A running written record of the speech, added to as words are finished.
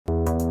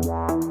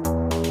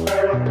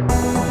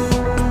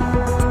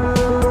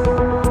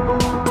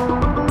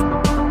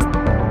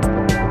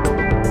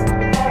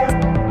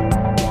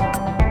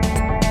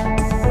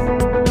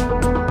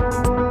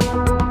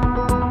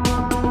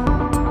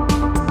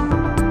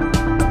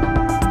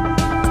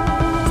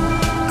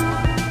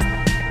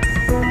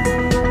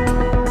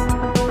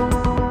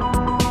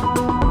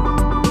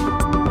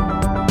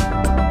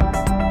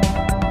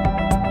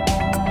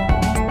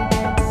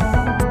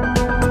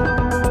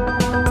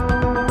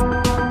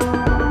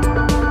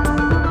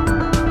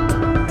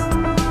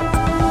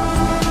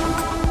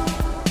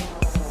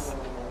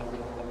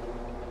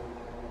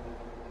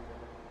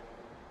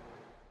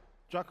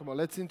on,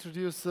 let's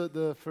introduce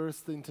the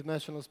first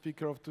international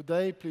speaker of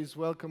today. Please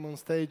welcome on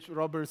stage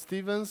Robert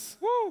Stevens.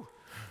 Woo!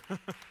 Thank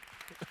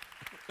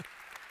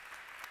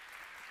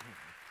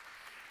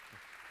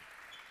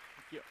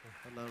you.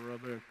 Hello,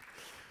 Robert.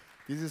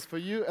 This is for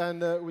you,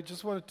 and we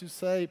just wanted to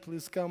say,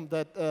 please come,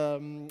 that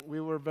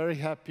we were very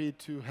happy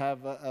to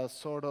have a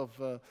sort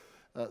of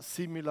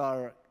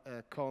similar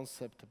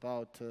concept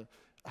about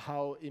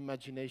how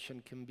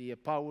imagination can be a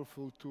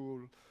powerful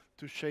tool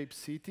to shape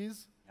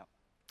cities. Yep.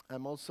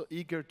 I'm also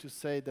eager to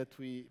say that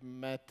we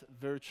met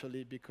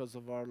virtually because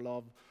of our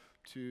love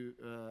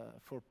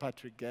for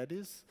Patrick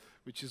Geddes,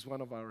 which is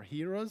one of our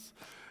heroes,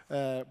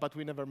 but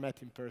we never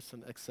met in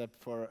person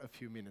except for a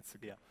few minutes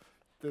ago. Yeah.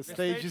 The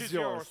stage is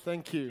yours.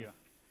 Thank you.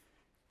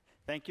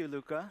 Thank you,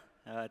 Luca.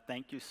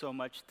 Thank you so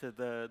much to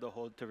the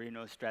whole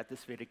Torino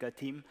Stratospherica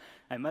team.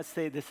 I must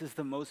say this is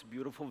the most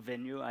beautiful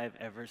venue I've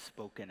ever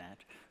spoken at.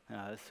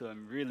 So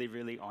I'm really,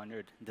 really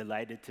honored,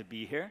 delighted to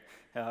be here.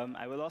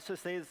 I will also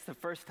say it's the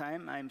first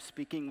time I'm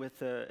speaking with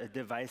a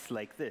device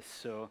like this.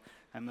 So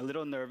I'm a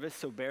little nervous,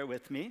 so bear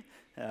with me.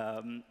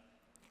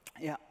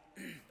 Yeah.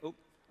 Oh,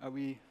 are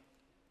we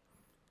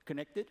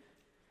connected?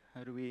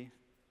 How do we?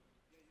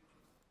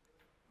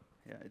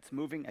 Yeah, it's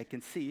moving. I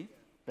can see.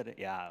 But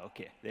yeah,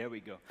 OK, there we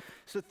go.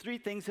 So 3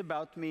 things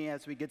about me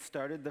as we get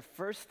started. The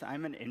first,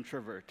 I'm an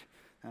introvert.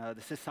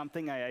 This is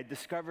something I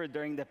discovered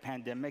during the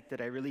pandemic,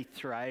 that I really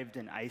thrived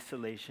in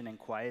isolation and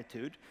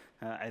quietude.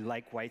 I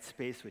like white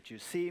space, which you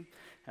see.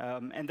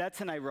 And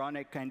that's an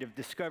ironic kind of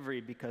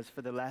discovery, because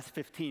for the last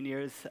 15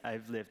 years,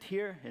 I've lived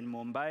here in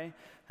Mumbai,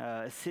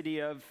 a city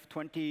of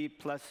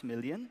 20+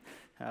 million.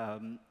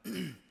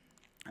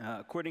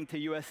 According to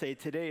USA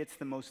Today, it's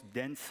the most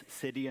dense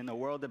city in the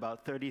world,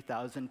 about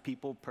 30,000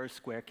 people per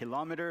square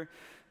kilometer.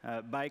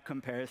 By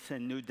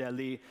comparison, New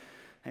Delhi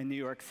and New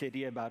York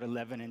City, about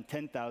 11 and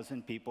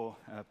 10,000 people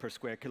per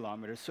square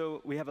kilometer.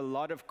 So we have a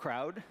lot of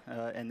crowd,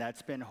 and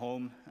that's been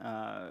home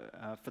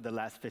for the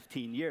last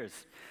 15 years.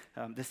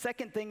 The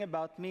second thing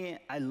about me,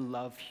 I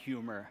love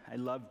humor. I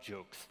love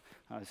jokes.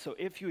 So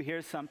if you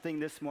hear something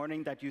this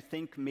morning that you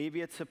think maybe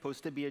it's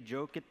supposed to be a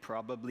joke, it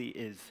probably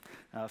is.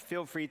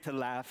 Feel free to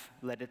laugh,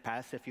 let it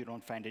pass. If you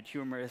don't find it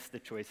humorous, the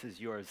choice is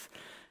yours.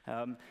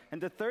 And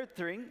the third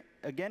thing,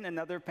 again,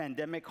 another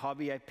pandemic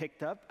hobby I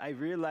picked up. I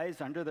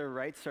realized under the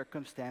right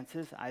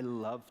circumstances, I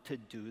love to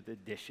do the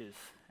dishes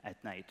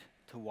at night,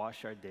 to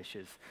wash our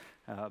dishes.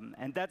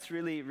 And that's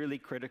really, really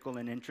critical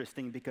and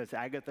interesting, because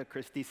Agatha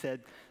Christie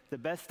said the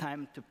best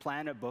time to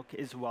plan a book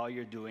is while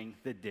you're doing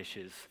the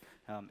dishes.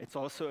 It's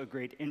also a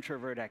great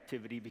introvert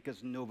activity,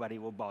 because nobody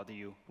will bother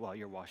you while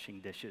you're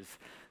washing dishes.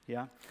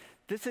 Yeah?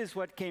 This is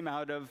what came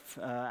out of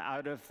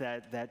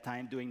that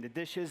time doing the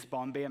dishes,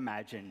 Bombay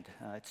Imagined.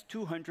 It's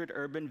 200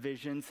 urban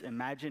visions,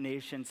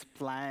 imaginations,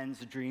 plans,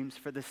 dreams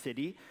for the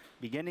city,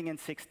 beginning in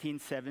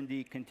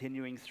 1670,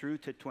 continuing through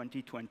to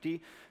 2020.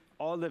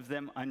 All of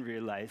them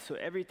unrealized. So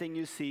everything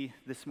you see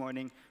this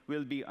morning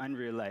will be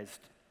unrealized.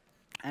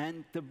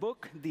 And the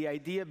book, the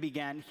idea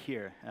began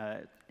here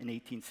in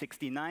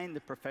 1869,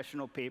 the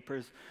professional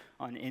papers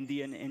on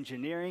Indian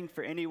engineering.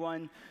 For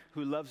anyone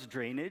who loves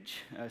drainage,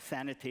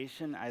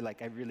 sanitation, I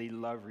really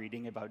love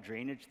reading about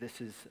drainage.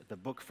 This is the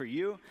book for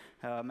you.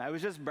 I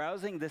was just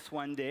browsing this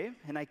one day,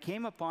 and I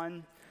came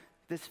upon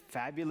this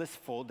fabulous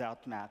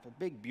fold-out map, a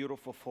big,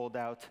 beautiful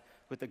fold-out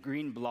with a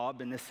green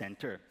blob in the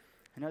center.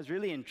 And I was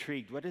really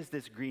intrigued. What is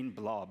this green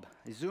blob?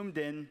 I zoomed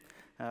in,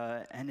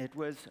 and it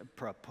was a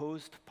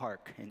proposed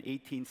park in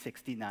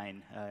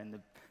 1869,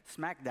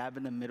 smack dab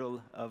in the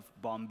middle of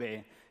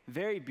Bombay.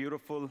 Very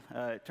beautiful.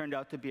 It turned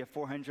out to be a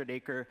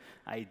 400-acre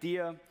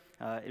idea.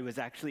 It was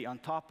actually on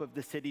top of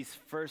the city's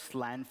first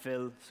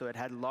landfill, so it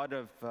had a lot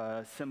of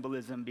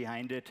symbolism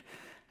behind it.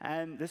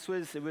 And it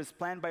was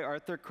planned by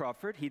Arthur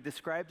Crawford. He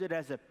described it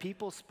as a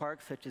people's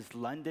park such as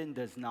London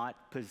does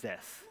not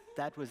possess.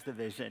 That was the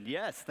vision.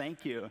 Yes,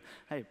 thank you.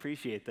 I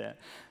appreciate that.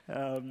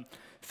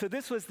 So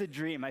this was the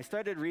dream. I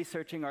started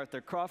researching Arthur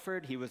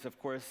Crawford. He was, of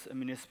course, a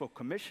municipal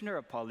commissioner,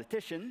 a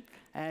politician,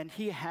 and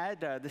he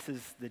had, this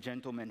is the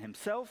gentleman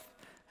himself,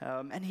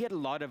 and he had a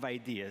lot of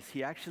ideas.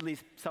 He actually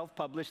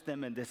self-published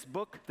them in this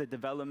book, The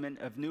Development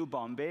of New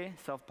Bombay,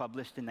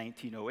 self-published in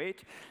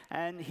 1908.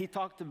 And he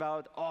talked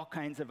about all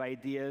kinds of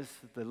ideas,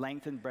 the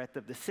length and breadth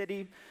of the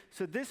city.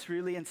 So this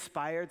really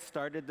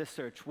started the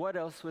search. What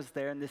else was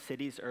there in the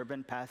city's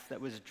urban past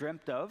that was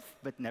dreamt of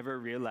but never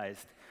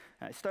realized?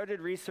 I started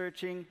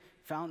researching,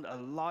 found a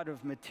lot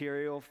of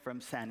material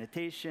from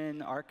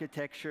sanitation,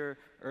 architecture,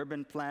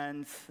 urban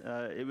plans.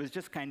 It was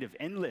just kind of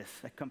endless.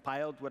 I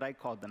compiled what I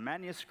called the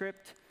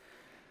manuscript.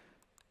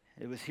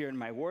 It was here in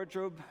my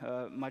wardrobe,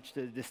 much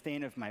to the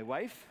disdain of my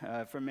wife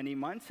for many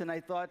months. And I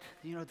thought,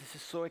 this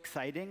is so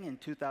exciting. In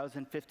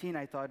 2015,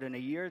 I thought in a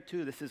year or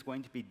two, this is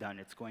going to be done.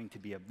 It's going to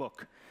be a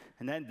book.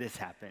 And then this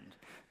happened.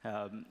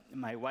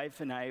 My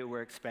wife and I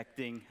were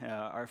expecting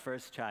our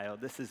first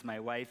child. This is my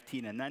wife,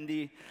 Tina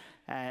Nandi.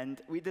 And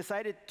we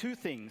decided 2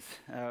 things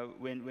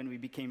when we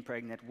became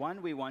pregnant.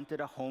 One, we wanted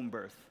a home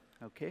birth.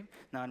 Okay?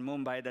 Now in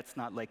Mumbai, that's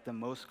not like the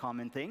most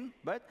common thing,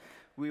 but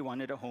we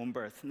wanted a home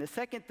birth. And the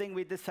second thing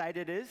we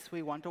decided is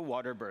we want a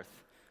water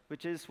birth,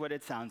 which is what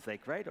it sounds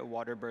like, right? A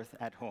water birth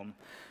at home.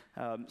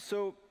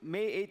 So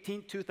May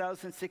 18,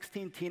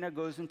 2016, Tina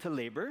goes into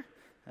labor.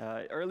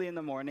 Early in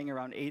the morning,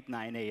 around 8,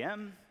 9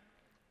 a.m.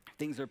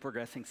 Things are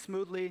progressing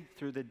smoothly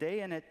through the day,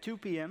 and at 2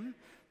 p.m.,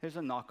 there's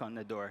a knock on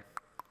the door.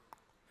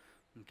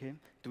 Okay?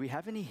 Do we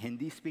have any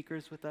Hindi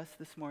speakers with us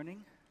this morning?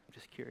 I'm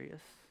just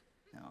curious.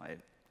 No,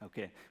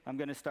 okay. I'm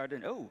going to start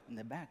in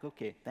the back.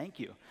 Okay, thank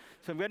you.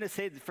 So I'm going to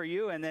say it for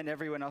you, and then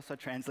everyone else will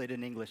translate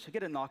in English. So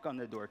get a knock on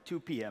the door, 2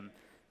 p.m.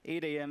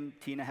 8 a.m.,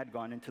 Tina had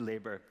gone into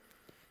labor.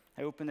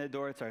 I open the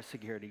door, it's our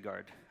security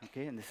guard.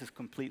 Okay, and this is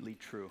completely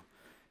true.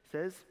 It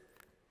says,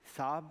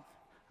 Saab,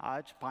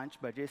 aaj 5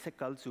 baje se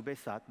kal subah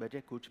 7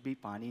 baje kuch bhi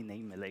pani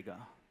nahi milega.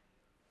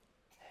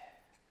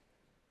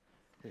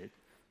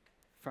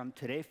 From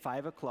today,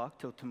 5 o'clock,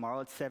 till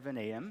tomorrow at 7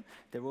 a.m.,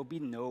 there will be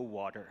no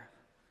water.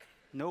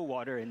 No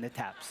water in the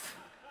taps.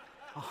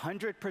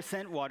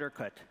 100% water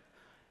cut.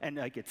 And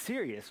like, it's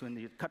serious. When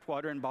you cut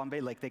water in Bombay,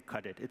 like they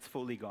cut it. It's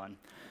fully gone.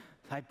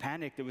 So I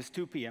panicked. It was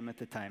 2 p.m. at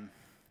the time.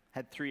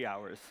 Had 3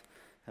 hours.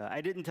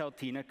 I didn't tell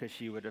Tina because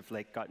she would have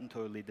like gotten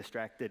totally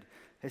distracted.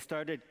 I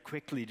started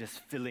quickly just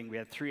filling. We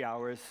had 3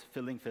 hours,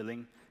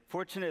 filling.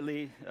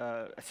 Fortunately,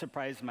 I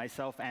surprised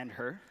myself and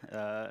her,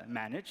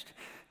 managed.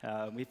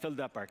 We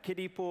filled up our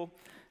kiddie pool,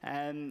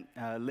 and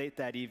late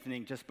that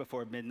evening, just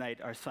before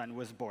midnight, our son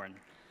was born.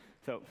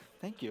 So,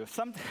 thank you.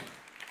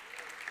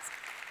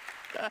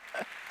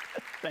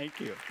 Thank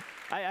you.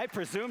 I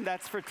presume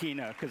that's for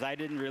Tina, because I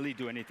didn't really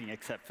do anything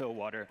except fill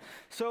water.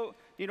 So,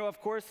 you know, of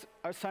course,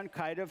 our son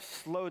kind of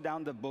slowed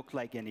down the book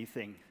like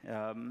anything,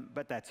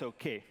 but that's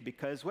okay,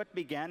 because what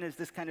began as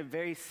this kind of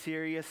very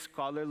serious,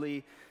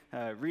 scholarly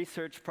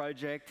research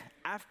project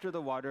after the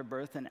water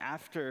birth and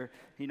after,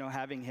 you know,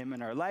 having him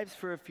in our lives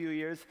for a few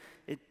years,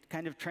 it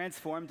kind of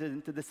transformed it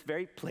into this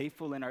very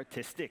playful and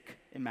artistic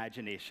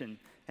imagination.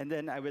 And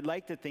then I would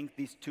like to think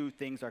these two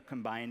things are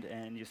combined,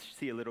 and you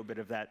see a little bit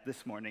of that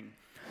this morning.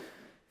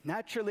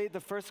 Naturally,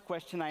 the first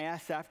question I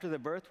asked after the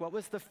birth, what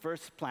was the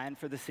first plan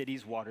for the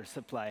city's water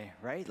supply,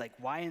 right? Like,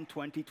 why in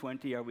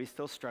 2020 are we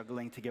still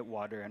struggling to get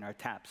water in our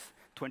taps?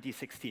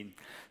 2016.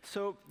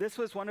 So this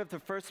was one of the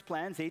first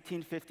plans,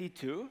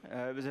 1852.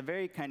 It was a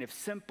very kind of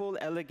simple,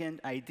 elegant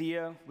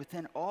idea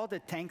within all the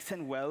tanks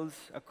and wells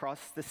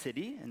across the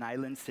city, an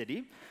island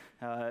city,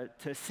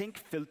 to sink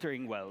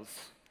filtering wells,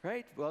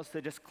 right? Wells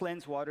to just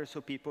cleanse water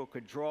so people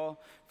could draw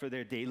for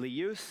their daily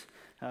use.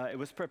 It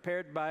was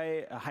prepared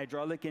by a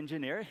hydraulic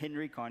engineer,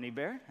 Henry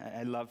Conybeare.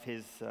 I love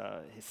his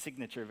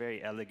signature,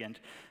 very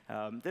elegant.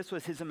 This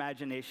was his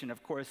imagination.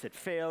 Of course, it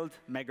failed.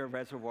 Mega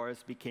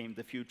reservoirs became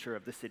the future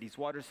of the city's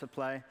water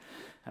supply.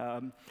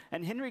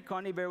 And Henry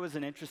Conybeare was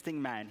an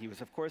interesting man. He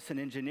was, of course, an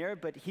engineer,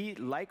 but he,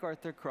 like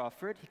Arthur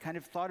Crawford, he kind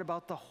of thought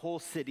about the whole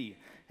city.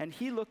 And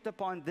he looked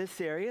upon this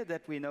area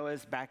that we know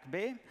as Back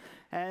Bay,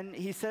 and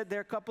he said there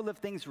are a couple of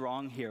things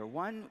wrong here.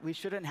 One, we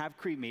shouldn't have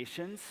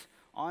cremations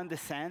on the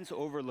sands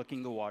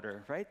overlooking the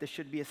water, right? There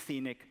should be a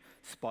scenic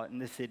spot in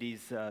the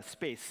city's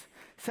space.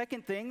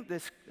 Second thing,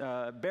 this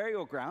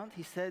burial ground,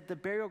 he said the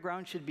burial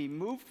ground should be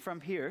moved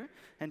from here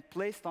and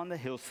placed on the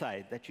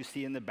hillside that you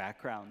see in the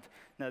background.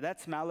 Now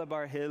that's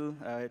Malabar Hill.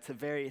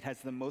 It has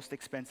the most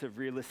expensive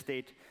real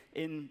estate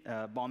in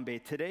Bombay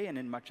today and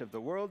in much of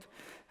the world.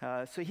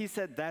 So he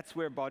said that's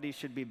where bodies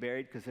should be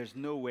buried because there's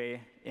no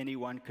way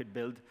anyone could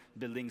build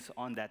buildings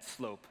on that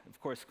slope. Of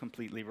course,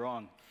 completely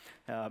wrong.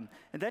 And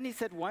then he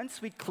said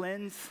once we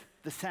cleanse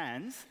the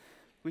sands,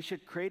 we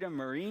should create a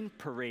marine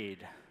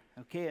parade.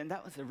 Okay, and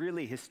that was a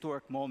really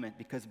historic moment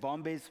because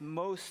Bombay's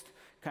most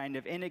kind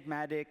of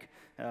enigmatic,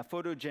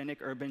 photogenic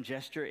urban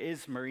gesture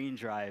is Marine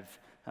Drive.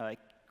 It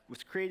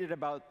was created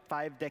about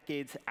 5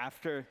 decades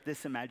after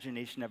this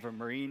imagination of a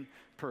marine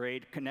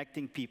parade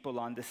connecting people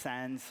on the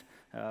sands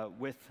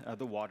with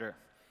the water.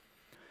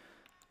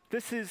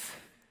 This is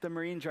the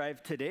Marine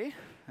Drive today.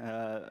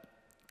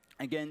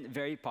 Again,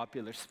 very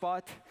popular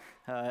spot.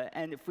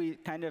 And if we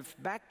kind of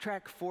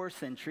backtrack 4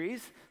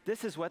 centuries,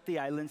 this is what the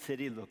island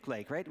city looked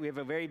like, right? We have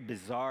a very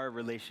bizarre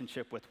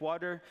relationship with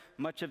water.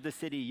 Much of the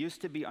city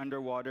used to be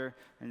underwater,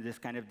 and this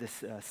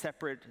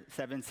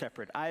 7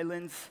 separate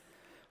islands.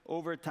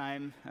 Over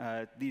time,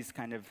 these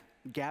kind of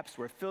gaps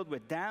were filled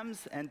with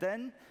dams, and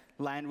then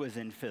land was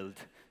infilled.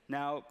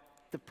 Now,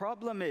 the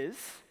problem is,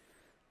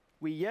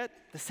 the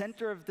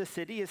center of the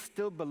city is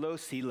still below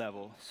sea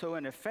level. So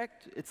in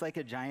effect, it's like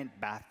a giant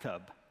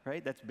bathtub,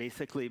 right? That's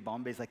basically,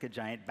 Bombay's like a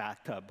giant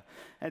bathtub.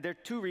 And there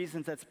are 2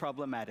 reasons that's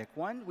problematic.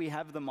 One, we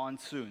have the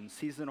monsoons,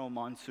 seasonal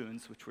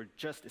monsoons, which we're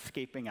just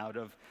escaping out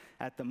of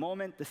at the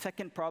moment. The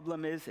second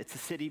problem is it's a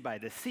city by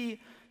the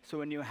sea. So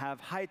when you have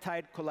high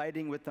tide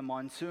colliding with the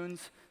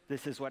monsoons,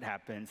 this is what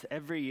happens.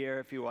 Every year,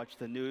 if you watch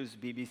the news,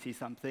 BBC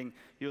something,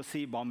 you'll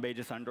see Bombay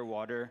just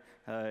underwater.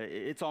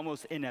 It's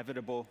almost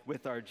inevitable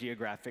with our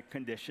geographic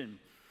condition.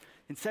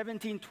 In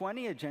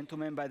 1720, a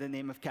gentleman by the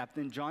name of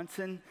Captain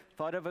Johnson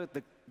thought of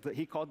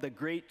he called the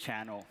Great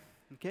Channel.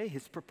 Okay,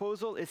 his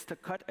proposal is to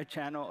cut a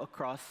channel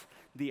across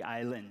the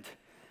island.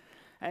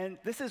 And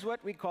this is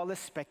what we call a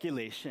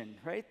speculation,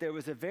 right? There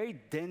was a very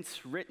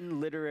dense written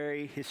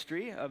literary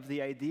history of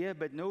the idea,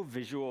 but no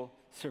visual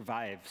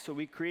survived. So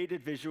we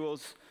created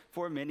visuals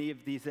for many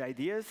of these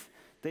ideas.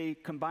 They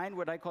combine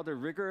what I call the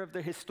rigor of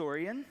the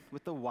historian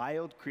with the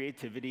wild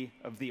creativity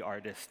of the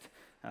artist.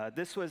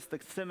 This was the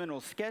seminal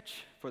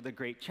sketch for the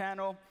Great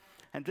Channel,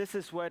 and this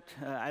is what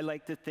I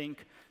like to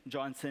think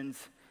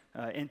Johnson's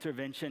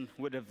intervention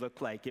would have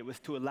looked like. It was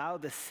to allow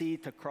the sea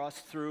to cross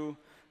through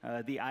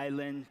the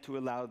island, to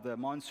allow the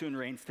monsoon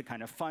rains to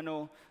kind of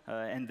funnel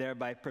and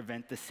thereby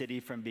prevent the city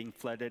from being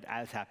flooded,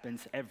 as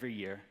happens every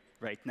year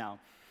right now.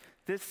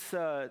 This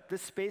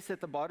space at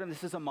the bottom,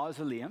 this is a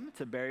mausoleum.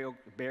 It's a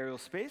burial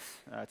space.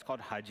 It's called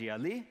Haji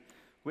Ali,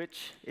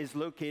 which is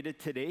located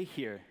today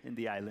here in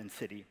the island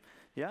city.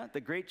 Yeah,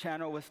 the Great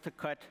Channel was to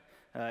cut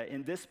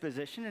in this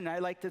position, and I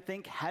like to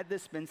think, had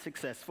this been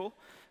successful,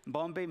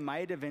 Bombay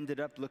might have ended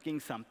up looking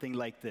something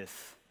like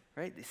this.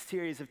 Right, this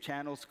series of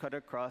channels cut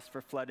across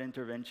for flood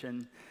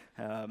intervention,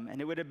 and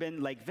it would have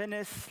been like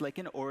Venice, like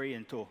an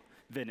Oriental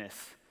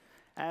Venice.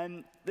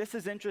 And this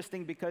is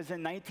interesting because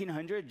in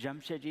 1900,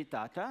 Jamshedji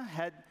Tata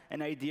had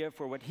an idea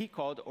for what he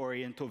called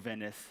Oriental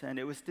Venice, and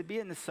it was to be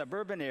in the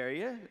suburban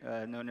area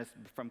known as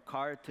from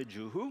Kar to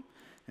Juhu,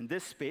 in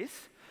this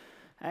space.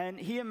 And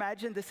he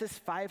imagined this is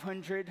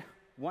 500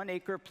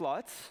 one-acre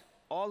plots,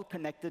 all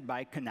connected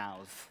by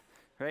canals.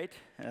 Right?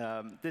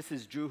 This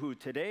is Juhu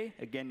today.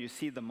 Again, you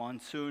see the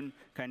monsoon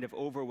kind of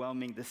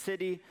overwhelming the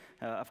city.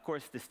 Of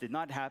course, this did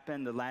not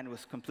happen. The land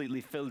was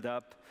completely filled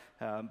up.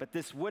 But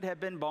this would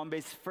have been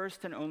Bombay's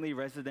first and only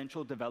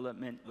residential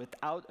development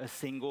without a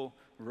single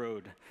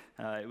road.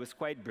 It was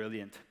quite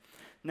brilliant.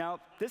 Now,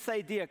 this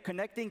idea,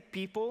 connecting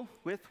people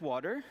with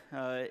water,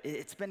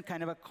 it's been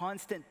kind of a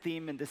constant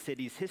theme in the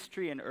city's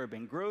history and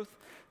urban growth.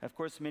 Of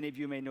course, many of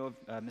you may know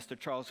of Mr.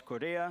 Charles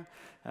Correa.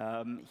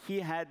 He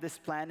had this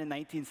plan in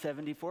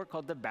 1974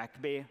 called the Back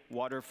Bay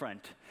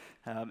Waterfront.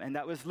 And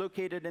that was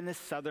located in the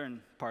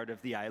southern part of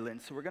the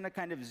island. So we're going to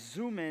kind of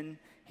zoom in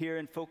here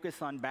and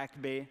focus on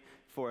Back Bay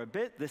for a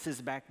bit. This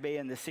is Back Bay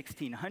in the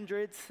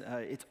 1600s.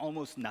 It's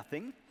almost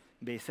nothing,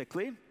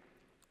 basically.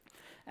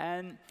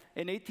 And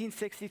in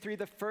 1863,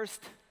 the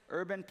first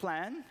urban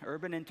plan,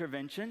 urban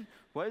intervention,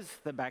 was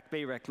the Back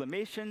Bay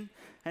Reclamation.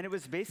 And it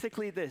was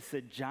basically this,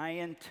 a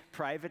giant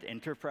private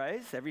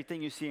enterprise.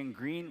 Everything you see in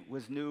green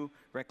was new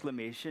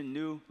reclamation,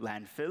 new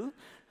landfill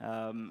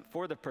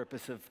for the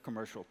purpose of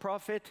commercial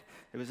profit.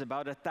 It was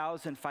about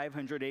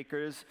 1,500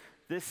 acres.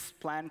 This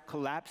plan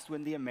collapsed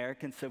when the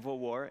American Civil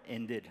War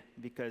ended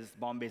because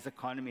Bombay's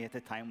economy at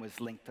the time was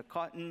linked to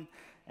cotton,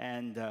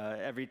 and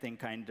everything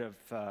kind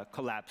of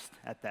collapsed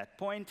at that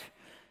point.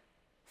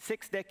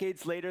 6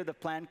 decades later, the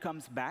plan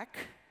comes back,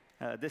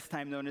 this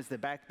time known as the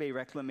Back Bay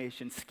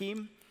Reclamation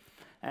Scheme.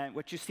 And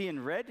what you see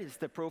in red is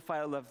the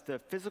profile of the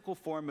physical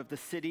form of the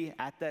city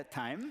at that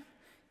time.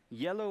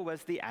 Yellow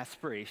was the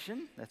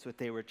aspiration. That's what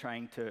they were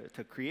trying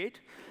to create.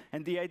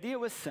 And the idea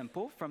was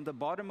simple. From the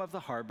bottom of the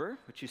harbor,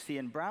 which you see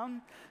in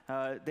brown,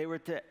 they were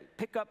to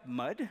pick up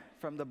mud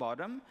from the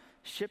bottom,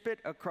 ship it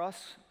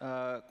across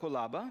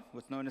Colaba,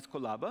 what's known as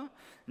Colaba,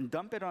 and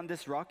dump it on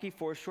this rocky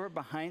foreshore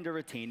behind a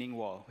retaining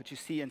wall. What you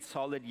see in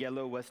solid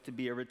yellow was to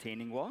be a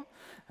retaining wall.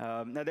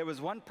 Now, there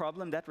was one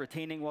problem. That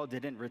retaining wall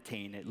didn't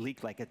retain. It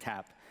leaked like a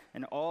tap.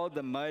 And all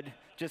the mud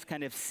just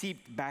kind of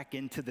seeped back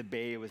into the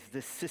bay. It was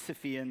this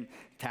Sisyphean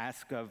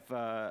task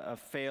of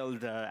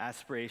failed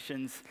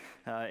aspirations.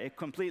 It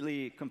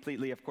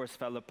completely, of course,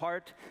 fell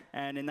apart.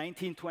 And in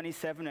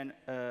 1927,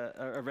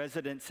 a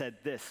resident said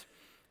this: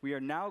 "We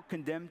are now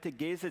condemned to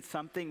gaze at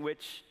something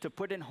which, to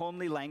put in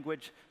homely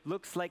language,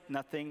 looks like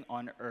nothing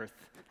on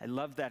earth." I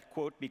love that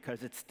quote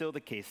because it's still the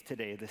case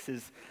today. This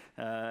is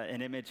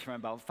an image from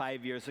about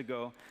 5 years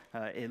ago.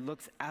 It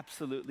looks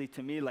absolutely,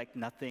 to me, like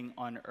nothing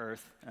on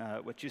earth.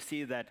 What you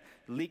see, that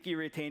leaky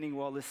retaining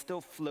wall is still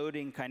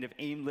floating kind of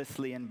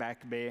aimlessly in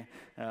Back Bay,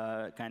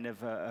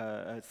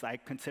 I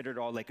consider it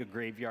all like a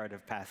graveyard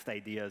of past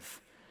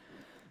ideas.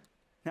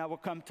 Now we'll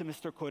come to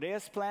Mr.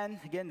 Correa's plan.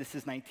 Again, this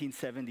is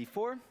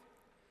 1974.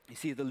 You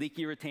see the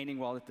leaky retaining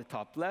wall at the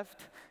top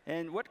left.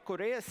 And what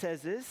Correa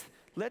says is,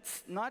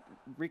 let's not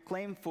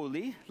reclaim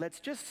fully, let's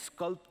just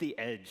sculpt the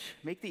edge.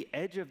 Make the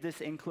edge of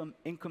this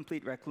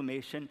incomplete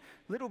reclamation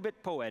a little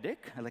bit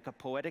poetic, like a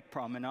poetic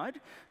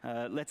promenade.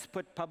 Let's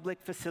put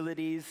public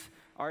facilities,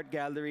 art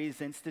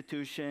galleries,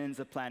 institutions,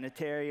 a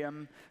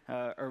planetarium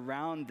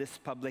around this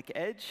public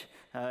edge,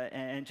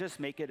 and just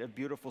make it a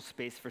beautiful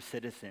space for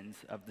citizens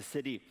of the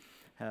city.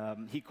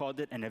 He called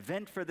it an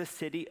event for the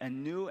city, a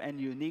new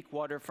and unique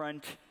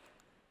waterfront,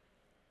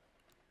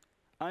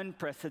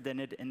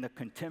 unprecedented in the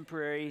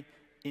contemporary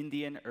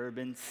Indian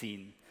urban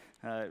scene.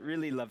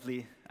 Really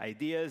lovely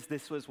ideas.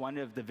 This was one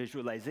of the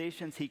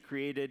visualizations he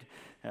created.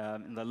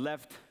 In the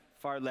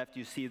far left,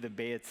 you see the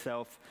bay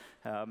itself.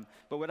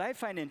 But what I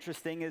find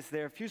interesting is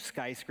there are a few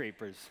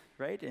skyscrapers,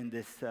 right, in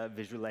this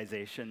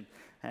visualization.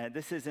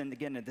 This is,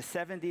 again, in the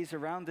 70s.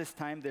 Around this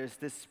time, there's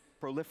this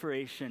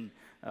proliferation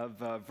of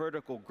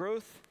vertical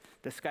growth.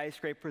 The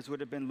skyscrapers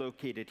would have been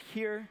located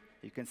here.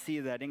 You can see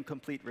that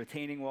incomplete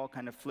retaining wall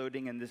kind of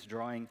floating in this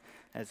drawing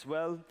as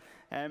well.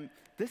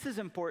 This is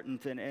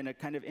important in a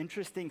kind of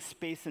interesting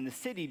space in the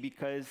city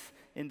because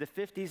in the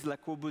 50s, Le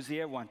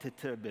Corbusier wanted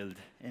to build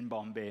in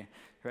Bombay,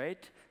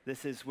 right?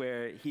 This is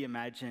where he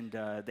imagined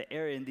the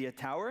Air India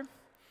Tower.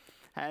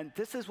 And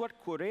this is what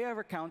Correa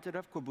recounted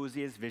of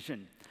Corbusier's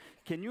vision.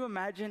 Can you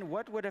imagine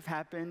what would have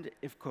happened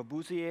if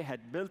Corbusier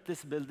had built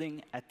this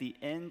building at the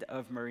end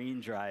of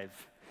Marine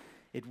Drive?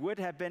 It would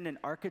have been an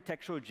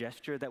architectural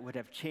gesture that would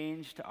have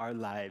changed our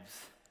lives.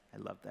 I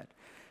love that.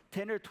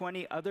 10 or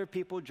 20 other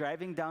people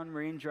driving down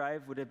Marine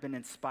Drive would have been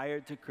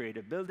inspired to create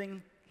a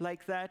building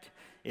like that.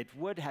 It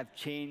would have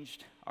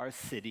changed our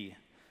city.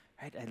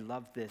 Right? I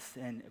love this.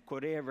 And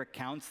Correa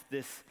recounts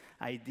this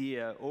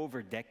idea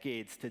over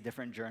decades to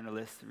different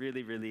journalists.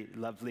 Really, really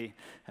lovely.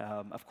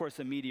 Of course,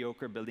 a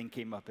mediocre building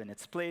came up in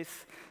its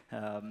place.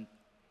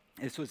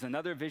 This was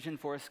another vision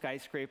for a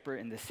skyscraper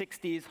in the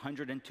 60s,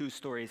 102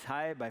 stories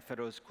high by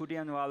Feroz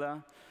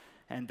Kudianwala.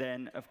 And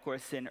then, of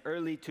course, in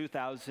early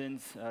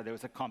 2000s, there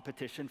was a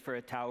competition for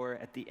a tower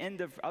at the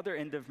other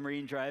end of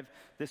Marine Drive.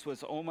 This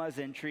was Oma's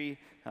entry.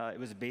 It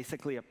was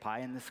basically a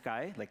pie in the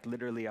sky, like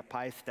literally a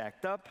pie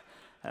stacked up.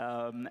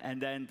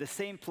 And then the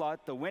same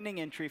plot, the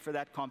winning entry for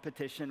that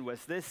competition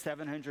was this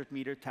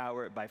 700-meter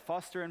tower by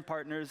Foster and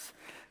Partners.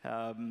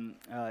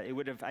 It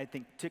would have, I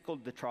think,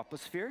 tickled the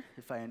troposphere,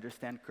 if I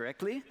understand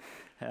correctly.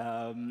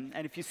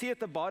 And if you see at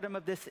the bottom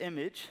of this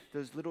image,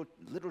 those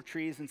little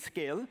trees in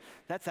scale,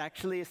 that's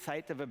actually a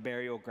site of a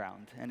burial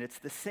ground. And it's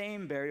the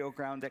same burial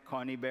ground that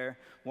Connie Bear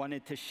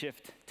wanted to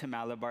shift to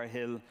Malabar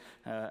Hill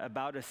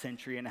about a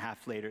century and a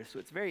half later. So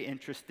it's very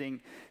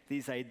interesting,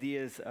 these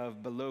ideas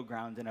of below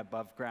ground and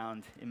above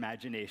ground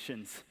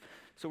imaginations.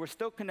 So we're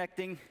still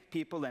connecting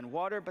people and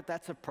water, but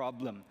that's a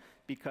problem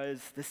because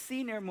the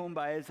sea near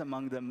Mumbai is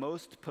among the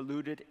most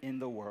polluted in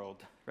the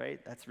world, right?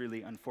 That's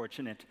really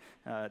unfortunate.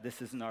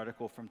 This is an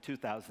article from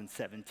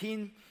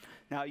 2017.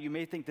 Now, you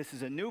may think this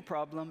is a new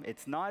problem.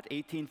 It's not.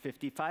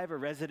 1855, a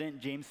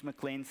resident, James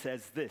McLean,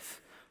 says this: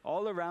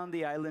 all around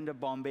the island of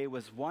Bombay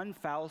was one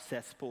foul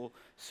cesspool,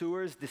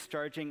 sewers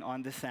discharging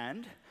on the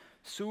sand,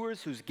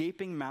 sewers whose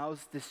gaping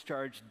mouths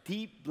discharge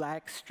deep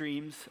black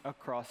streams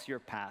across your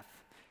path.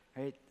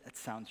 Right? That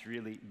sounds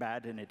really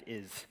bad, and it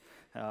is,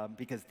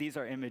 because these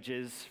are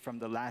images from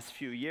the last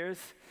few years.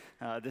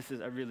 This is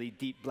a really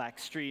deep black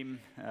stream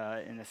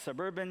in a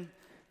suburban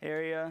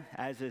area,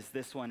 as is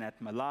this one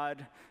at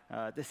Malad.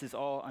 This is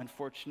all,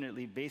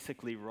 unfortunately,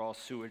 basically raw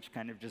sewage,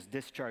 kind of just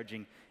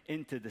discharging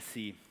into the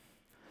sea.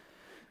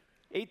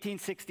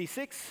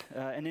 1866,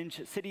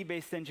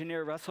 city-based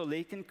engineer Russell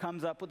Layton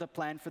comes up with a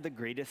plan for the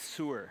greatest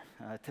sewer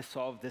to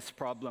solve this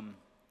problem.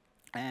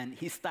 And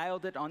he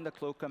styled it on the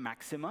Cloaca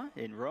Maxima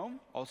in Rome,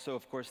 also,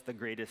 of course, the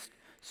greatest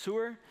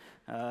sewer.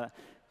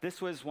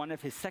 This was one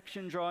of his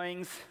section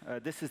drawings.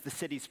 This is the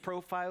city's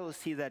profile. You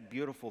see that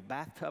beautiful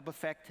bathtub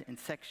effect in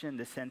section,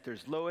 the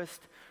center's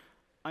lowest.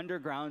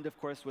 Underground, of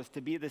course, was to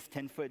be this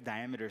 10-foot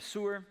diameter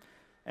sewer.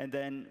 And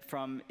then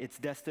from its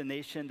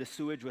destination, the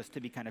sewage was to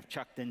be kind of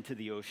chucked into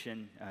the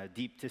ocean,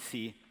 deep to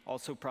sea,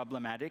 also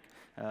problematic,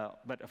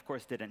 but of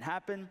course didn't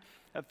happen.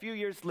 A few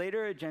years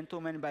later, a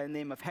gentleman by the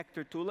name of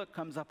Hector Tulloch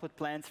comes up with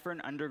plans for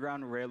an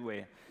underground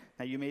railway.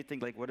 Now you may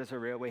think, like, what does a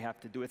railway have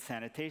to do with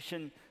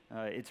sanitation?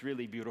 It's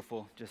really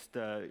beautiful, just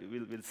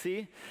we'll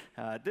see.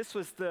 This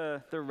was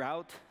the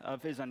route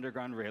of his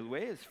underground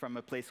railway. It's from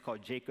a place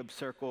called Jacob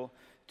Circle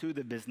to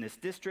the business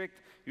district.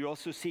 You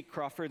also see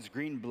Crawford's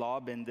green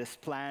blob in this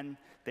plan.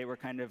 They were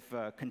kind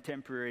of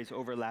contemporaries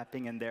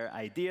overlapping in their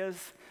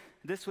ideas.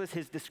 This was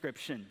his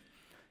description.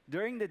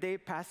 During the day,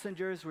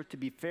 passengers were to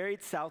be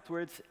ferried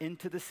southwards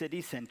into the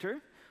city center,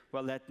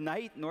 while at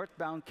night,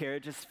 northbound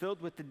carriages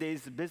filled with the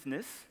day's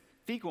business,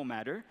 fecal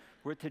matter,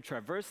 were to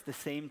traverse the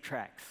same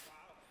tracks,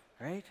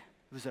 right?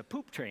 It was a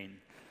poop train,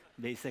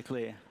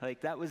 basically.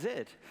 Like, that was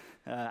it.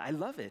 I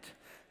love it.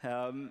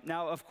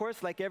 Now, of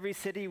course, like every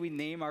city, we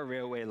name our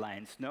railway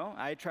lines, no?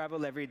 I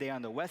travel every day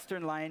on the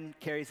Western Line,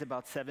 carries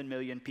about 7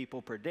 million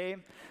people per day.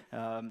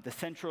 The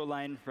Central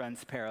Line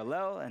runs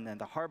parallel, and then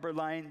the Harbor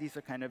Line. These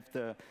are kind of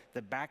the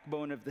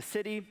backbone of the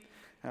city.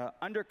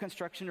 Under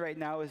construction right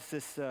now is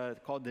this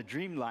called the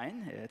Dream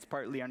Line. It's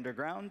partly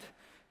underground.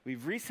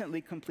 We've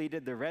recently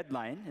completed the Red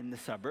Line in the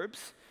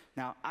suburbs.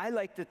 Now, I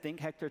like to think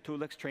Hector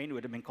Tulloch's train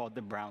would have been called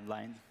the Brown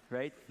Line,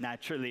 right?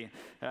 Naturally.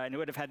 And it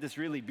would have had this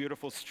really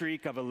beautiful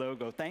streak of a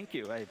logo. Thank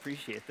you. I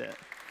appreciate that.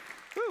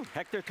 Woo,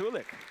 Hector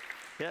Tulloch.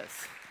 Yes.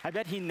 I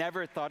bet he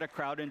never thought a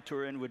crowd in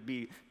Turin would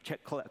be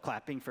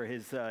clapping for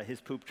his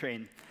poop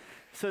train.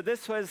 So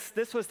this was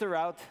the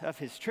route of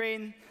his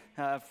train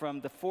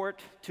from the fort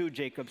to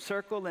Jacob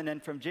Circle, and then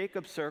from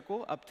Jacob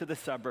Circle up to the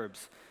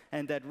suburbs.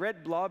 And that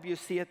red blob you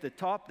see at the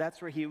top,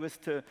 that's where he was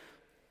to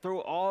throw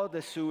all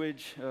the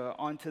sewage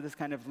onto this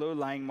kind of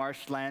low-lying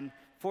marshland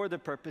for the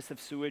purpose of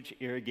sewage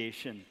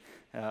irrigation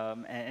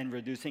and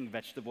reducing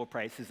vegetable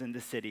prices in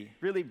the city.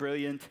 Really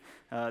brilliant.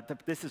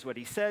 This is what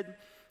he said.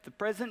 The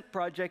present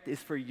project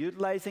is for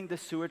utilizing the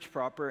sewage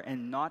proper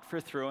and not for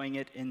throwing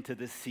it into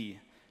the sea,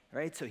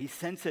 right? So he's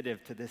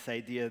sensitive to this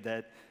idea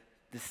that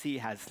the sea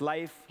has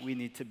life. We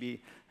need to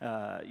be,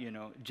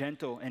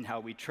 gentle in how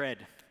we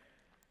tread.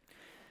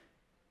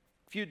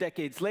 A few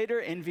decades later,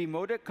 Envy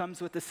Mota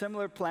comes with a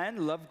similar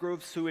plan, Love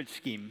Grove Sewage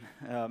Scheme.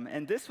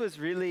 And this was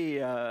really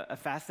a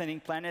fascinating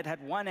plan. It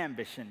had one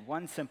ambition,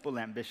 one simple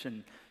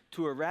ambition,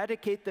 to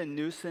eradicate the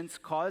nuisance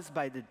caused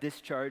by the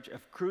discharge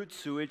of crude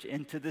sewage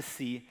into the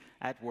sea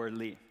at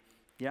Worli.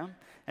 Yeah?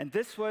 And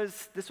this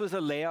was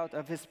a layout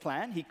of his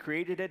plan. He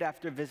created it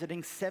after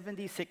visiting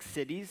 76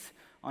 cities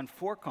on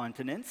 4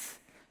 continents.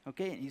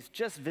 Okay, he's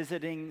just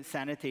visiting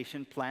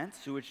sanitation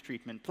plants, sewage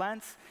treatment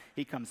plants.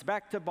 He comes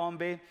back to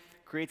Bombay,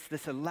 creates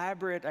this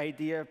elaborate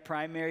idea of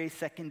primary,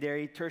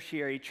 secondary,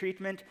 tertiary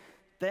treatment.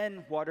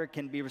 Then water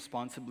can be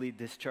responsibly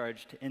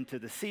discharged into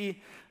the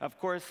sea. Of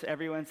course,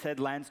 everyone said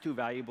land's too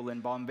valuable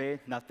in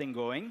Bombay, nothing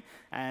going.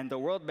 And the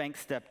World Bank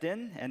stepped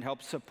in and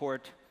helped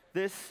support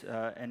this,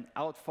 an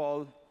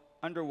outfall,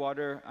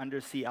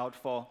 undersea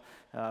outfall,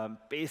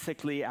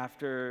 basically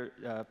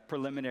after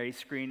preliminary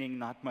screening,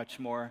 not much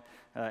more.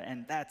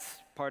 And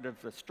that's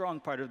a strong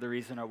part of the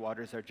reason our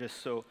waters are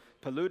just so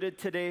polluted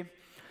today.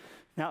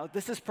 Now,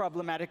 this is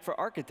problematic for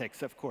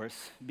architects, of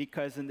course,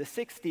 because in the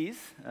 60s,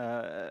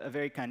 a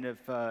very kind of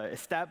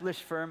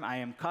established firm,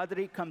 I.M.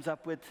 Qadri, comes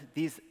up with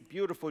these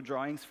beautiful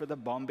drawings for the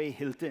Bombay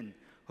Hilton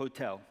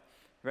Hotel,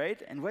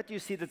 right? And what you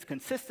see that's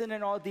consistent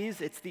in all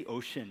these, it's the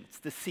ocean, it's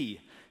the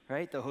sea,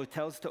 right? The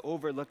hotels to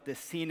overlook this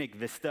scenic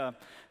vista,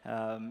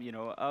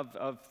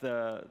 of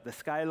the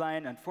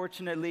skyline.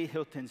 Unfortunately,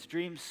 Hilton's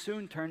dream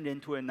soon turned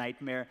into a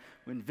nightmare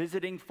when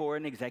visiting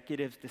foreign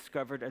executives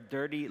discovered a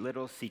dirty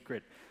little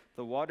secret.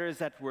 The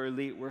waters at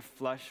Worli were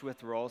flush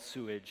with raw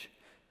sewage,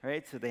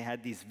 right? So they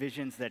had these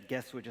visions that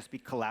guests would just be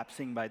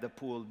collapsing by the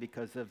pool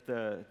because of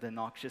the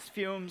noxious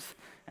fumes.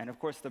 And of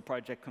course, the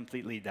project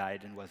completely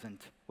died and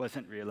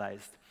wasn't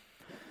realized.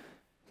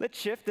 Let's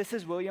shift. This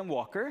is William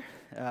Walker.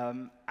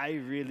 I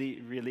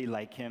really, really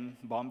like him.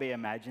 Bombay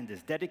Imagined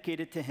is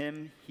dedicated to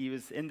him. He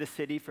was in the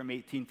city from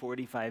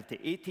 1845 to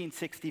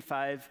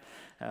 1865.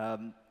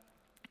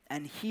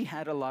 And he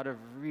had a lot of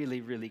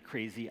really, really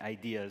crazy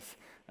ideas.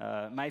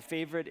 My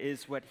favorite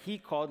is what he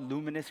called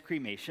luminous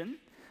cremation.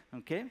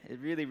 Okay, a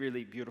really,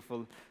 really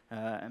beautiful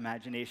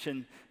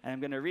imagination. And I'm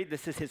going to read,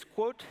 this is his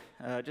quote.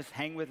 Just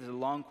hang with it, it's a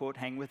long quote,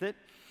 hang with it.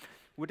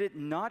 Would it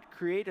not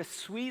create a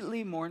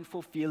sweetly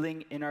mournful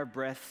feeling in our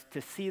breasts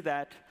to see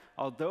that,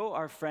 although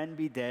our friend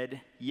be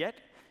dead, yet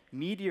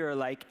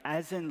meteor-like,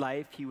 as in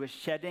life, he was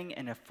shedding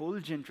an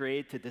effulgent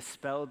ray to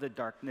dispel the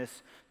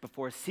darkness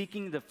before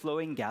seeking the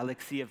flowing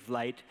galaxy of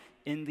light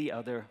in the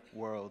other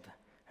world.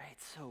 Right?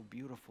 So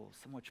beautiful,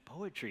 so much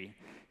poetry.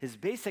 His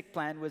basic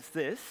plan was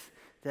this,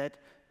 that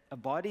a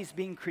body's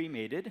being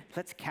cremated,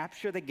 let's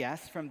capture the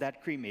gas from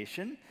that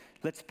cremation,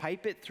 let's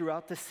pipe it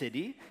throughout the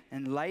city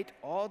and light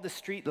all the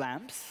street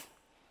lamps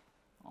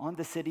on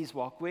the city's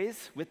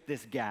walkways with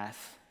this gas.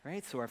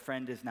 Right? So our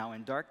friend is now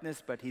in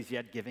darkness, but he's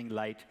yet giving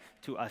light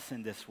to us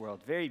in this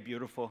world. Very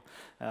beautiful.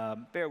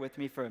 Bear with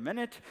me for a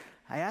minute.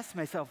 I asked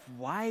myself,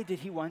 why did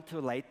he want to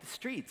light the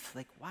streets?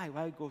 Like,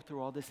 why go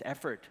through all this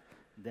effort?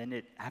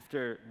 Then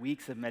after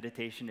weeks of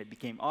meditation, it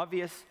became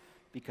obvious,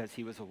 because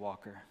he was a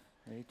walker,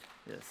 right?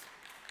 Yes.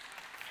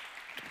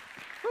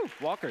 Woo,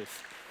 walkers.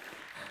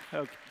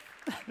 Okay.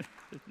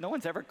 No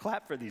one's ever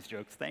clapped for these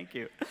jokes, thank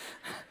you.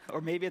 Or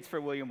maybe it's for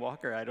William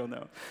Walker, I don't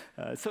know.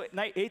 So in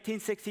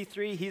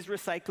 1863, he's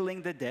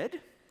recycling the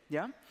dead,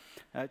 yeah?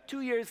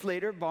 2 years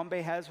later,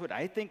 Bombay has what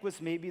I think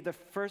was maybe the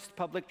first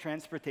public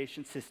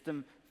transportation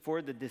system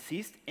for the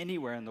deceased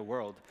anywhere in the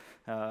world.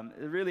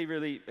 Really,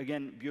 really,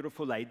 again,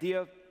 beautiful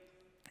idea.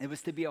 It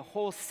was to be a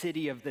whole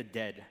city of the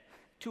dead.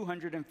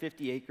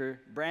 250-acre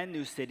brand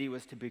new city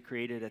was to be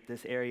created at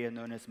this area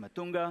known as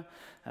Matunga.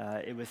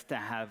 It was to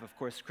have, of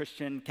course,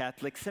 Christian,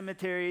 Catholic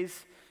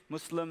cemeteries,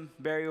 Muslim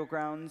burial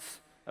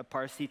grounds, a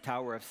Parsi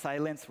tower of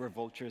silence where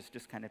vultures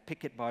just kind of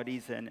picket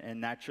bodies and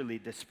naturally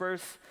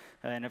disperse,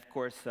 and of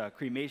course,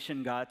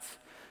 cremation ghats.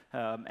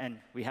 And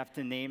we have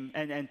to name,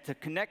 and to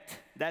connect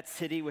that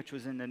city, which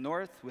was in the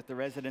north, with the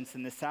residents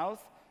in the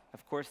south,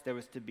 of course, there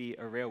was to be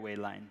a railway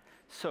line.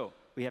 So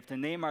we have to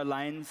name our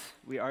lines.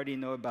 We already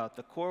know about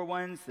the core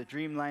ones, the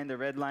Dream Line, the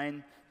Red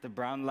Line. The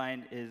Brown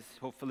Line is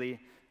hopefully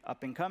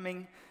up and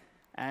coming.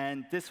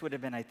 And this would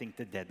have been, I think,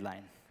 the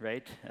deadline,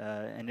 right?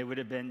 And it would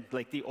have been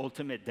like the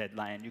ultimate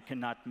deadline. You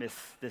cannot miss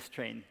this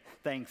train.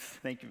 Thanks.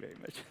 Thank you very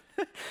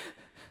much.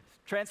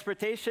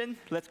 Transportation.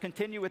 Let's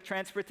continue with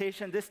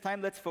transportation. This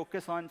time, let's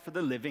focus on for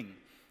the living.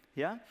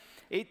 Yeah?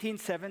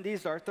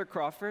 1870s, Arthur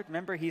Crawford.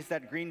 Remember, he's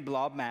that green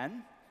blob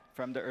man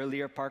from the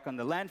earlier park on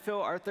the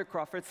landfill. Arthur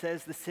Crawford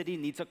says the city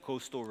needs a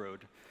coastal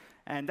road.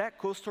 And that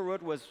coastal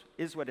road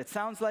is what it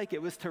sounds like.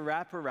 It was to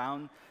wrap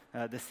around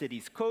the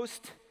city's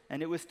coast,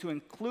 and it was to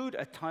include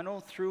a tunnel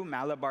through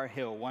Malabar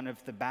Hill, one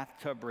of the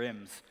bathtub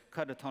rims.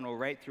 Cut a tunnel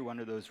right through one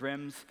of those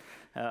rims.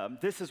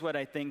 This is what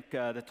I think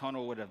the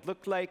tunnel would have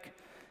looked like.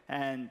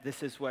 And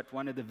this is what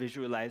one of the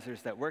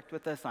visualizers that worked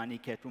with us,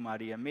 Aniket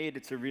Umaria, made.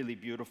 It's a really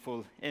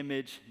beautiful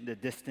image. In the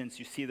distance,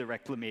 you see the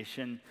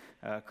reclamation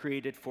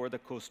created for the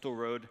coastal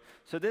road.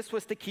 So this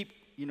was to keep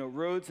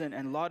roads and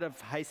a lot of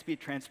high-speed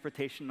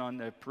transportation on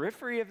the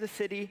periphery of the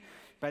city.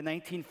 By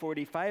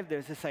 1945,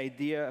 there's this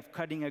idea of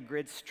cutting a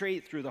grid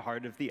straight through the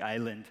heart of the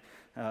island.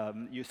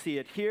 You see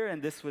it here,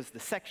 and this was the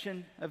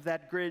section of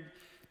that grid.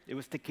 It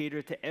was to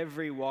cater to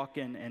every walk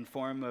and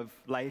form of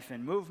life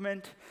and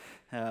movement.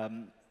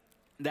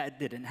 That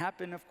didn't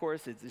happen, of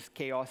course. It's just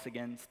chaos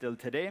again still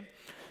today.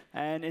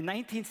 And in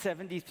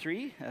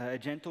 1973, a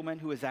gentleman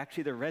who was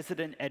actually the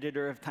resident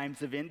editor of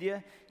Times of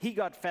India, he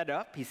got fed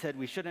up. He said,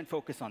 we shouldn't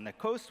focus on the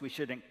coast. We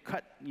shouldn't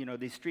cut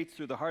these streets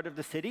through the heart of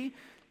the city.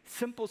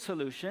 Simple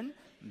solution,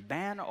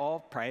 ban all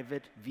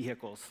private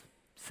vehicles.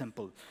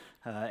 Simple.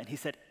 And he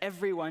said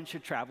everyone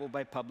should travel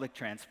by public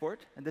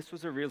transport. And this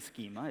was a real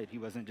scheme. Huh? He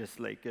wasn't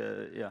just like,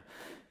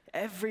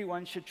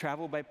 Everyone should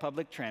travel by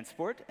public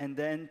transport. And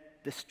then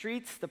the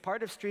streets, the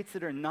part of streets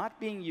that are not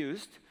being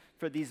used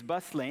for these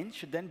bus lanes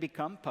should then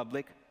become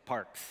public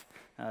parks.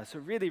 So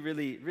really,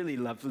 really, really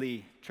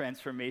lovely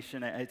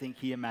transformation I think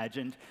he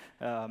imagined.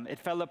 It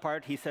fell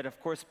apart. He said, of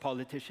course,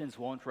 politicians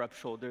won't rub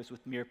shoulders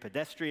with mere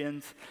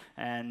pedestrians,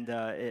 and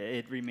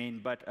it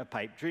remained but a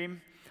pipe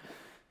dream.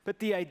 But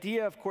the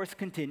idea, of course,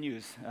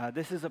 continues.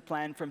 This is a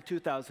plan from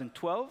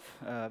 2012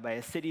 by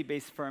a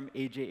city-based firm,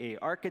 AJA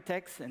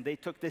Architects, and they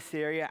took this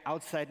area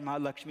outside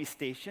Mahalakshmi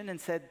Station and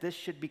said this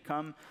should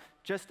become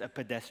just a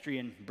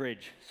pedestrian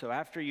bridge. So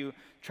after you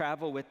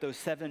travel with those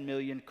 7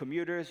 million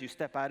commuters, you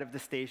step out of the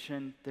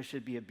station, there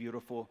should be a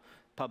beautiful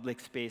public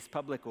space,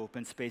 public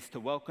open space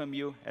to welcome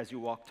you as you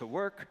walk to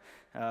work.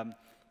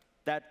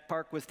 That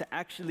park was to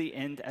actually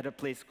end at a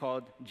place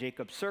called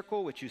Jacob's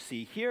Circle, which you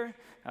see here.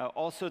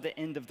 Also the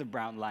end of the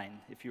Brown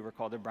Line. If you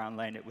recall the Brown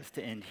Line, it was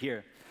to end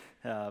here.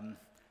 A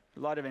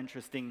lot of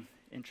interesting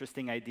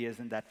ideas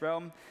in that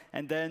realm.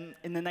 And then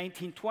in the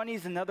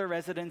 1920s, another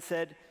resident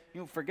said,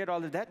 forget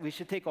all of that. We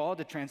should take all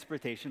the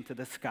transportation to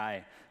the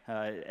sky.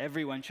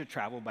 Everyone should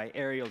travel by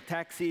aerial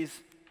taxis.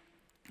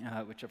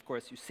 Which of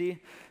course you see.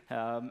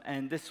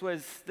 And this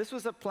was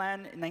a plan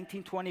in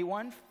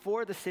 1921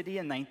 for the city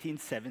in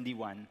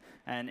 1971.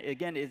 And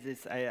again,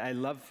 I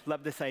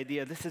love this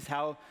idea. This is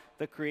how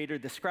the creator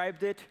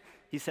described it.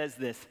 He says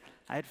this: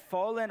 I had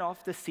fallen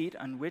off the seat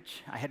on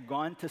which I had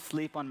gone to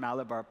sleep on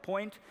Malabar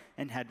Point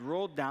and had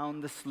rolled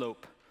down the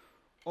slope.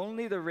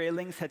 Only the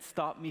railings had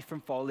stopped me from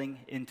falling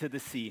into the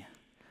sea.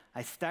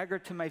 I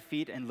staggered to my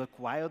feet and looked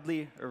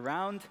wildly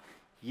around.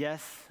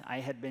 Yes, I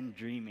had been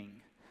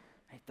dreaming.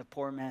 The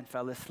poor man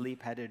fell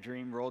asleep, had a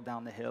dream, rolled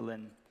down the hill,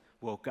 and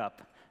woke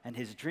up. And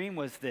his dream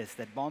was this,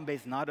 that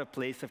Bombay's not a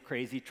place of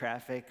crazy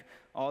traffic.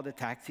 All the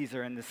taxis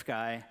are in the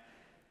sky.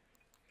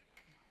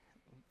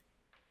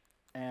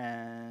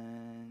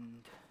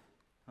 And,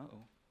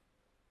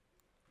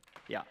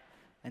 yeah.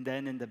 And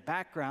then in the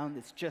background,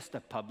 it's just a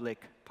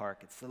public park.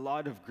 It's a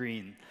lot of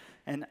green.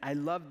 And I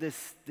love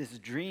this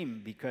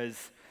dream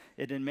because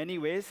it, in many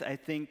ways, I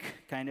think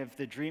kind of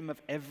the dream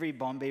of every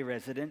Bombay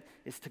resident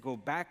is to go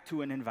back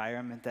to an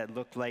environment that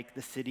looked like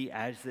the city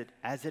as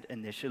it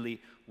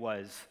initially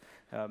was.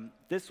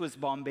 This was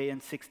Bombay in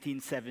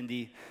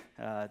 1670.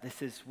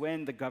 This is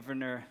when the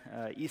governor,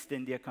 East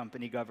India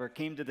Company governor,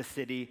 came to the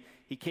city.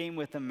 He came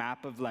with a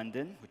map of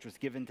London, which was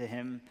given to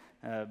him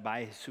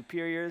by his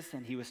superiors,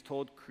 and he was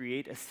told,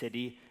 create a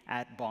city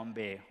at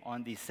Bombay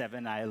on these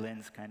 7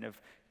 islands, kind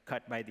of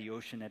cut by the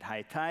ocean at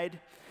high tide.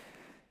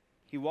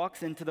 He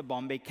walks into the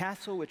Bombay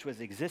Castle, which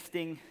was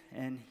existing,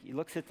 and he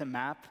looks at the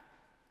map.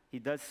 He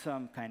does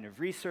some kind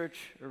of research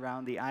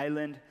around the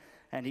island,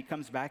 and he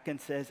comes back and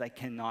says, I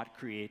cannot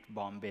create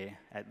Bombay,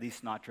 at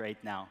least not right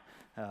now.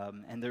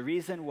 And the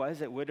reason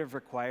was it would have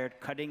required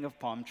cutting of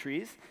palm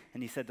trees.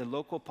 And he said the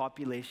local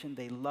population,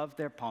 they love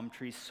their palm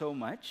trees so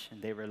much,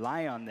 and they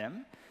rely on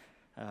them,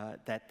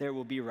 that there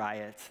will be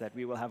riots, that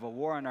we will have a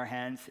war on our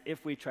hands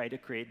if we try to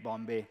create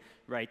Bombay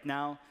right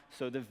now.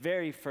 So the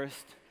very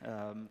first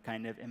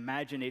kind of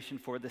imagination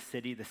for the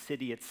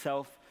city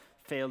itself,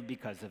 failed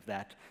because of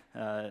that.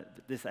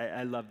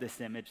 I love this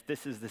image.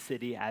 This is the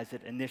city as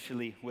it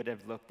initially would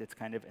have looked, its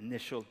kind of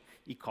initial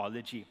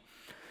ecology.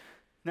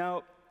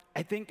 Now,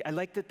 I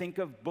like to think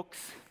of books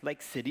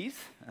like cities.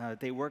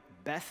 They work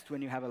best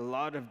when you have a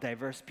lot of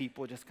diverse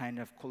people just kind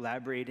of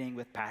collaborating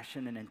with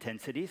passion and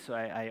intensity. So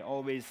I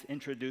always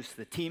introduce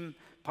the team,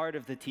 part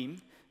of the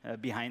team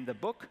behind the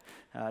book.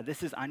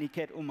 This is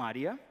Aniket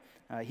Umaria.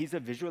 He's a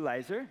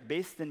visualizer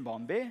based in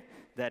Bombay.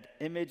 That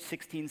image,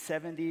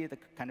 1670, the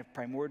kind of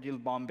primordial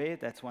Bombay,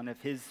 that's one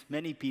of his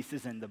many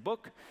pieces in the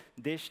book.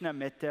 Deshna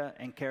Mehta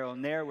and Carol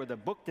Nair were the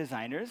book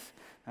designers.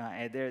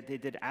 And they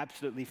did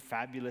absolutely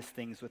fabulous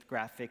things with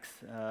graphics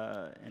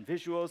and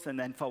visuals. And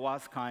then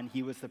Fawaz Khan,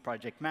 he was the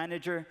project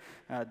manager.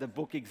 The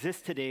book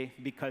exists today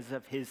because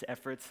of his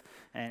efforts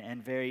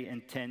and very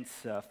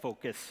intense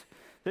focus.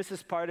 This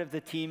is part of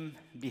the team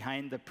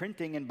behind the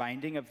printing and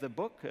binding of the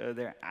book.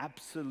 They're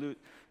absolute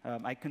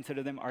I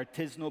consider them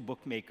artisanal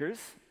bookmakers.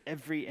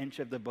 Every inch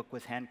of the book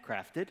was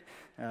handcrafted,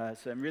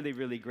 so I'm really,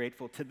 really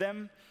grateful to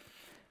them.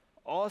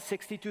 All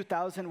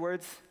 62,000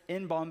 words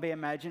in Bombay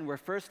Imagined were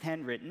first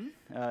handwritten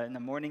in the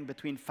morning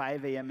between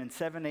 5 a.m. and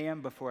 7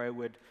 a.m. before I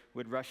would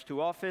rush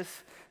to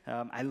office.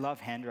 I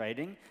love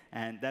handwriting,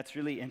 and that's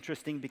really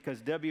interesting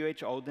because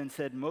W.H. Auden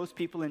said most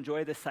people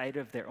enjoy the sight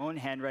of their own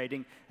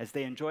handwriting as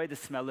they enjoy the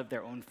smell of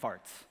their own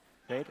farts,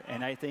 right?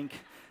 And I think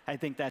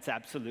that's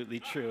absolutely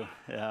true.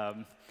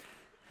 Woo,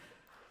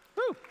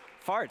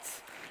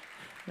 farts.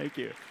 Thank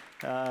you.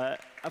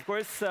 Of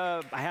course,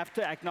 I have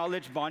to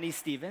acknowledge Bonnie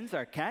Stevens,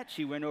 our cat.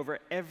 She went over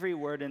every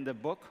word in the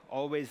book,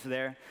 always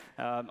there.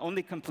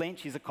 Only complaint,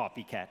 she's a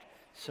copycat.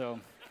 So,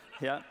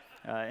 yeah.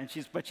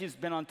 But she's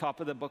been on top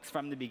of the books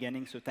from the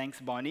beginning, so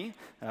thanks, Bonnie.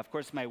 Of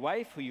course, my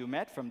wife, who you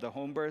met from the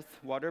home birth,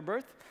 water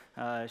birth,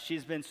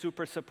 she's been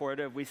super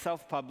supportive. We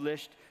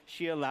self-published.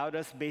 She allowed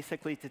us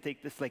basically to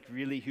take this like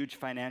really huge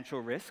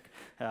financial risk.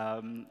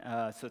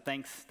 So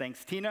thanks,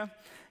 Tina.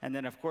 And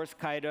then, of course,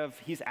 Kairav,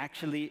 he's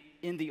actually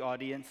in the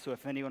audience, so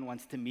if anyone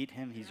wants to meet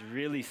him, he's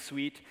really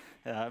sweet,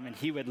 and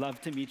he would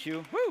love to meet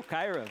you. Woo,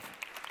 Kairav.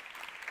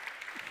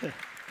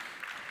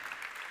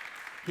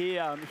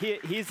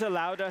 He's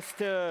allowed us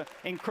to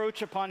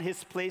encroach upon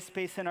his play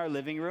space in our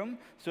living room.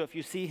 So if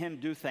you see him,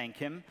 do thank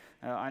him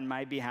on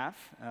my behalf.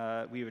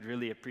 We would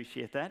really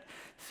appreciate that.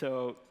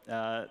 So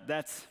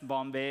that's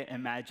Bombay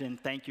Imagined.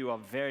 Thank you all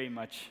very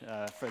much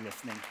for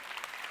listening.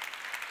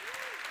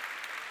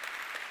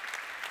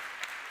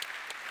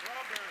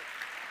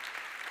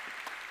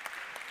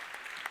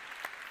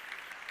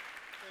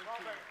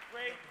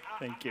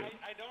 Thank you.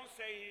 I don't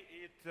say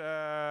it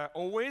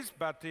always,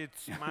 but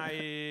it's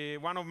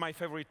one of my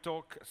favorite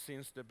talks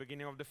since the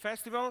beginning of the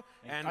festival.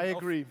 And I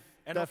agree.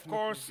 And of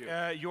course,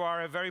 you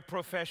are a very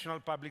professional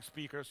public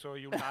speaker, so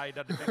you lied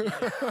at the beginning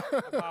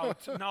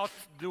about not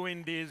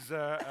doing this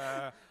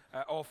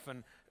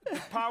often.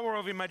 The power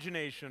of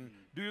imagination.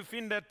 Do you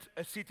think that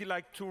a city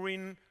like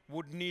Turin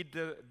would need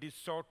this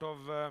sort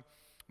of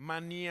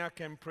maniac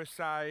and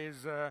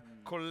precise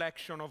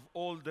collection of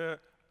all the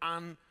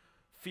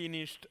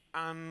unfinished,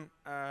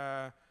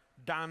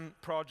 undone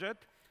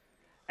project?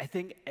 I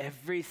think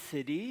every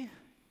city,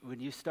 when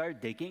you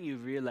start digging, you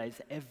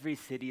realize every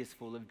city is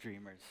full of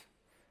dreamers.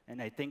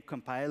 And I think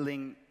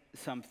compiling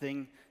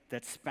something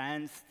that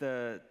spans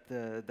the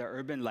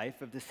urban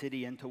life of the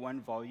city into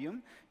one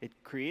volume,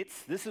 it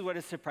creates, this is what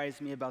has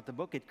surprised me about the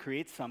book, it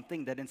creates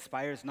something that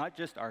inspires not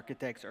just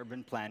architects,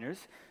 urban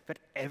planners, but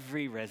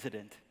every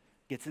resident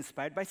gets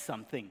inspired by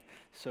something.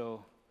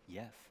 So,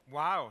 yes.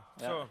 Wow.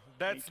 Yeah. So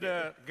that's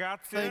the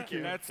grazie. Thank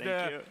you.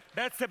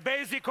 That's the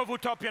basic of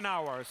Utopian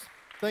Hours.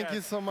 Thank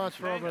you so much,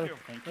 Robert.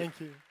 Thank you.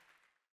 Thank you.